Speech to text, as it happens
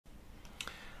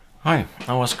Hi,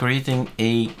 I was creating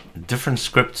a different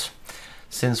script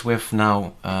since we've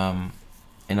now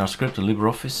in our script in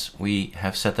LibreOffice we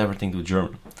have set everything to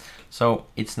German. So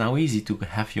it's now easy to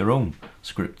have your own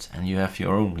script and you have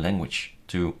your own language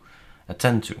to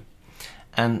attend to.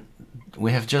 And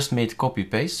we have just made copy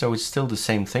paste, so it's still the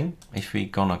same thing. If we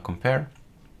gonna compare,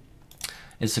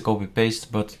 it's a copy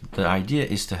paste, but the idea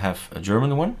is to have a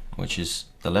German one, which is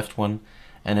the left one,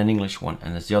 and an English one,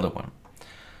 and it's the other one.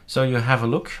 So you have a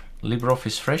look.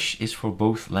 LibreOffice Fresh is for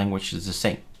both languages the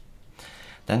same.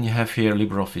 Then you have here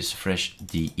LibreOffice Fresh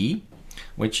DE,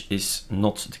 which is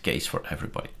not the case for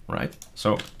everybody, right?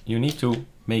 So you need to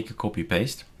make a copy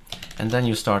paste and then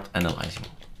you start analyzing.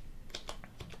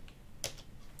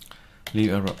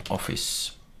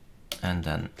 LibreOffice and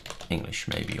then English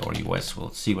maybe, or US, we'll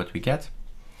see what we get.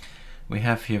 We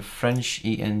have here French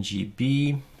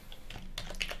ENGB.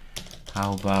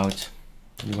 How about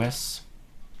US?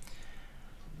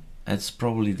 It's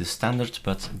probably the standard,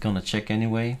 but I'm gonna check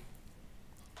anyway.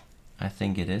 I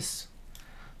think it is.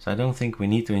 So I don't think we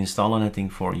need to install anything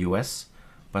for US,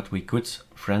 but we could,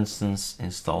 for instance,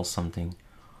 install something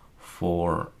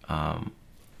for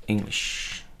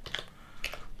English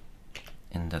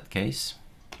in that case.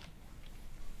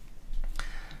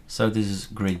 So this is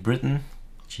Great Britain,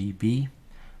 GB,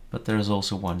 but there's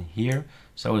also one here.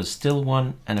 So there's still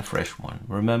one and a fresh one.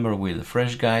 Remember, we're the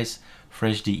fresh guys,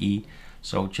 fresh DE.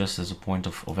 So just as a point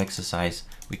of exercise,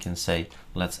 we can say,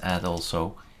 let's add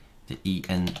also the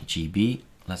ENGB.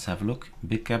 Let's have a look.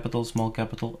 Big capital, small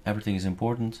capital, everything is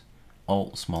important.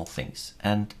 All small things.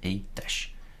 And a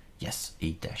dash. Yes,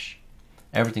 a dash.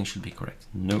 Everything should be correct.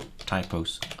 No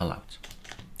typos allowed.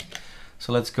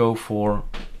 So let's go for,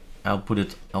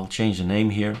 I'll change the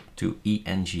name here to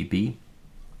ENGB.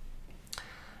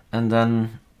 And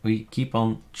then we keep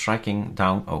on tracking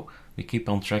down, we keep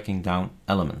on tracking down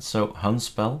elements. So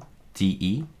Hunspell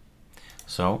DE.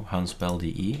 So Hunspell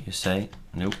DE, you say,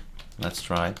 nope, let's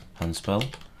try Hunspell.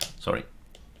 Sorry,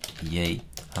 yay,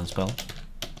 Hunspell.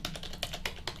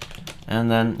 And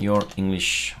then your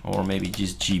English, or maybe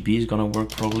just GB is gonna work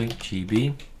probably,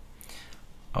 GB.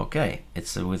 Okay,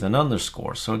 it's with an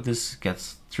underscore, so this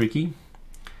gets tricky.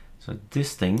 So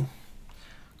this thing,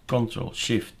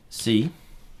 Control-Shift-C,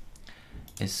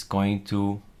 is going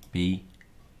to be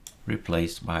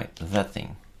replaced by that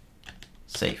thing,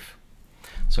 save.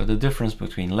 So the difference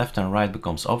between left and right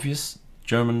becomes obvious.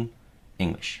 German,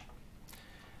 English.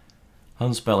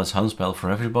 Hunspell is Hunspell for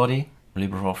everybody.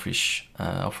 LibreOffice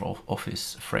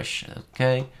Office Fresh.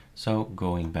 Okay, so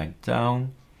going back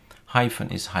down.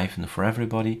 Hyphen is hyphen for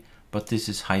everybody, but this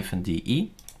is hyphen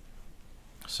DE.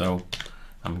 So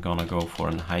I'm gonna go for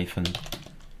an hyphen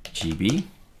GB.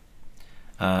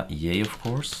 Yay, of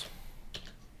course.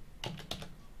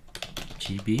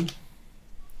 GB.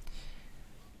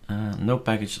 No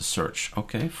package search.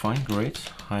 Okay, fine, great.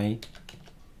 Hyphen.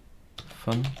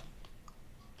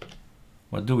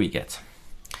 What do we get?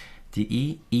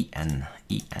 DE, EN,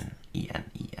 EN, EN,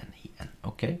 EN, EN.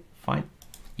 Okay, fine.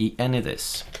 EN it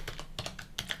is.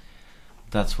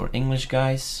 That's for English,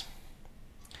 guys.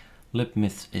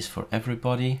 Libmith is for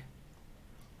everybody.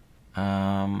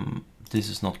 This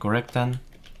is not correct then.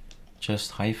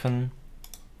 Just hyphen.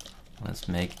 Let's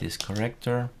make this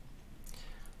corrector.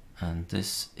 And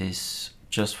this is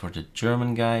just for the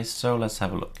German guys. So let's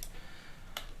have a look.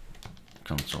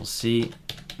 Control C,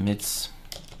 MITS.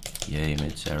 Yay,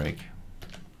 MITS, Eric.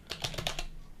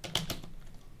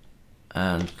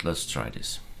 And let's try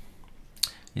this.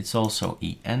 It's also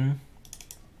EN.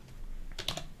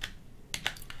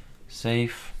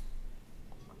 Save.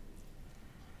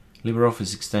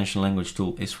 LibreOffice Extension Language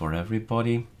Tool is for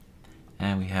everybody.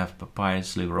 And we have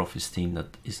Papyrus LibreOffice theme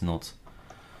that is not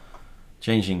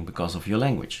changing because of your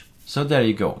language. So there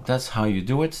you go. That's how you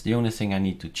do it. The only thing I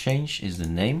need to change is the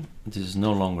name. This is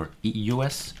no longer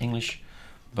US English,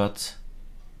 but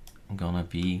gonna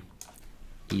be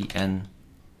ENGB.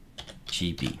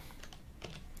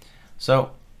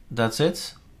 So that's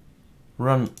it.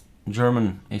 Run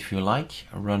German if you like.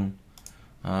 Run,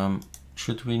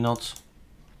 should we not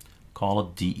call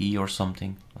it DE or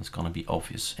something? That's gonna be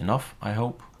obvious enough, I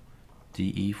hope.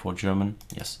 DE for German,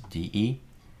 yes, DE.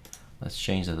 Let's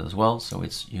change that as well, so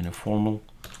it's uniformal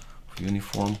for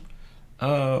uniform.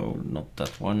 Oh, not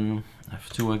that one.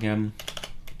 F2 again.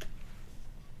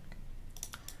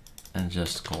 And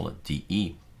just call it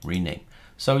DE, rename.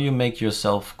 So you make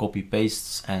yourself copy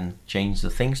pastes and change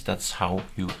the things. That's how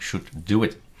you should do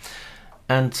it.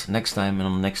 And next time,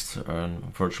 on the next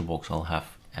VirtualBox,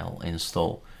 I'll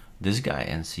install this guy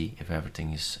and see if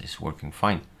everything is working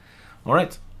fine. All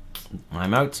right,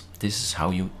 I'm out. This is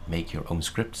how you make your own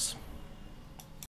scripts.